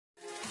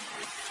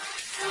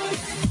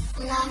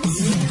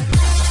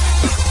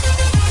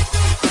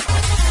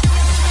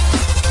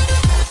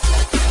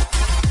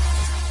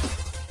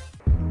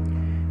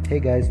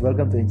guys,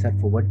 welcome to Inside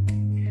Forward.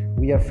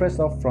 We are fresh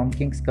off from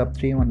Kings Cup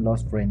 3-1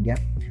 loss for India.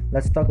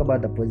 Let's talk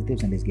about the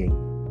positives in this game.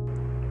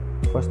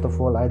 First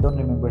of all, I don't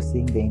remember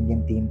seeing the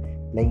Indian team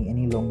playing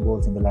any long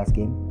balls in the last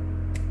game.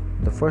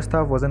 The first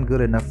half wasn't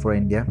good enough for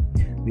India.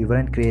 We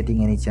weren't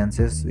creating any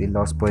chances, we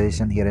lost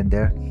possession here and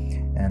there,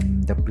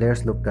 and the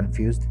players looked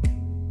confused.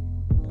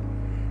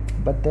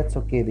 But that's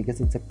okay because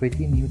it's a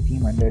pretty new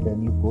team under the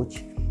new coach.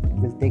 It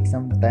will take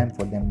some time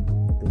for them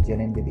to gel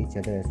in with each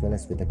other as well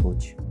as with the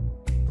coach.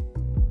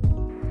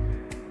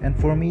 And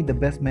for me, the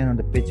best man on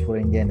the pitch for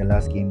India in the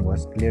last game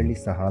was clearly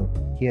Sahal.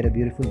 He had a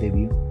beautiful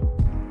debut.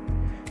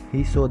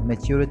 He showed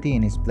maturity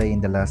in his play in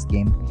the last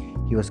game.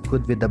 He was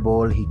good with the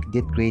ball, he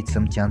did create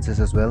some chances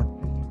as well,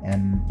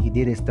 and he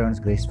did his turns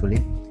gracefully.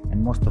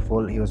 And most of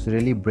all, he was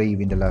really brave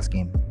in the last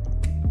game.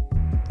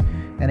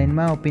 And in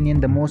my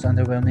opinion, the most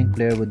underwhelming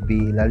player would be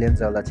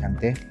Lallianzuala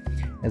Changte,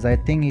 as I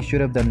think he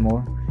should have done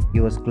more. He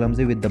was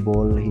clumsy with the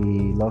ball, he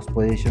lost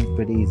possession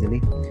pretty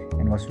easily,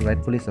 and was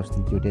rightfully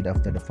substituted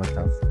after the first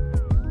half.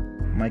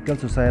 Michael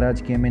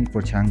Soosairaj came in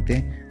for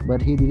Changte,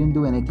 but he didn't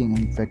do anything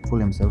impactful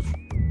himself.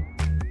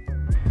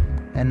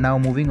 And now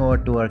moving over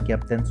to our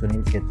captain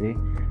Sunil Chhetri,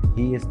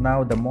 he is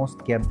now the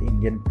most capped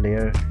Indian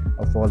player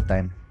of all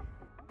time.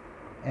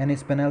 And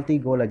his penalty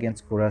goal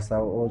against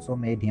Curacao also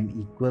made him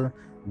equal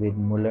with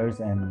Muller's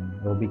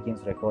and Robbie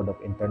Keane's record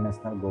of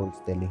international goals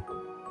daily.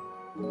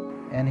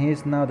 And he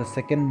is now the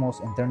second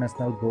most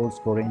international goal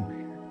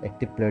scoring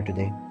active player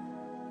today.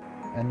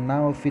 And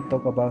now if we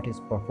talk about his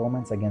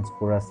performance against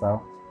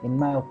Curacao, in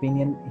my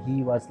opinion,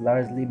 he was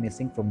largely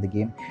missing from the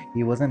game.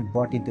 He wasn't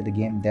brought into the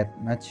game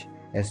that much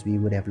as we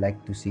would have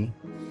liked to see.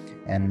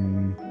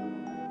 And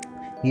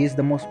he is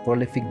the most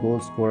prolific goal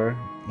scorer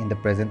in the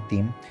present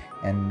team,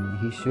 and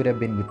he should have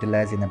been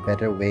utilized in a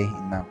better way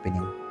in my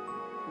opinion.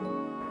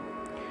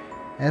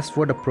 As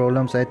for the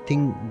problems, I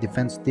think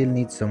defense still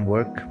needs some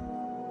work.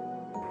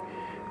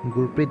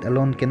 Gurpreet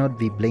alone cannot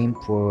be blamed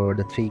for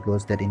the 3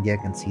 goals that India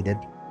conceded.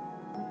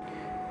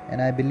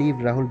 And I believe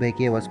Rahul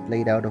Bheke was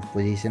played out of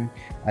position.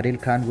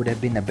 Adil Khan would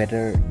have been a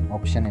better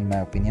option in my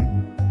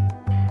opinion.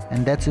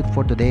 And that's it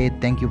for today.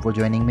 Thank you for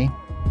joining me.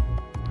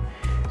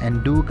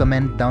 And do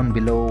comment down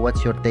below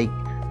what's your take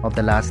of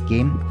the last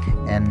game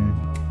and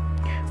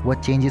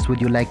what changes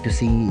would you like to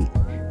see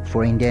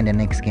for India in the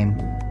next game.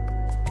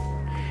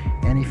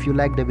 And if you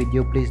like the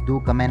video, please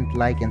do comment,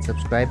 like and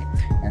subscribe,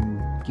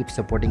 and keep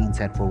supporting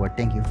Inside Forward.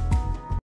 Thank you.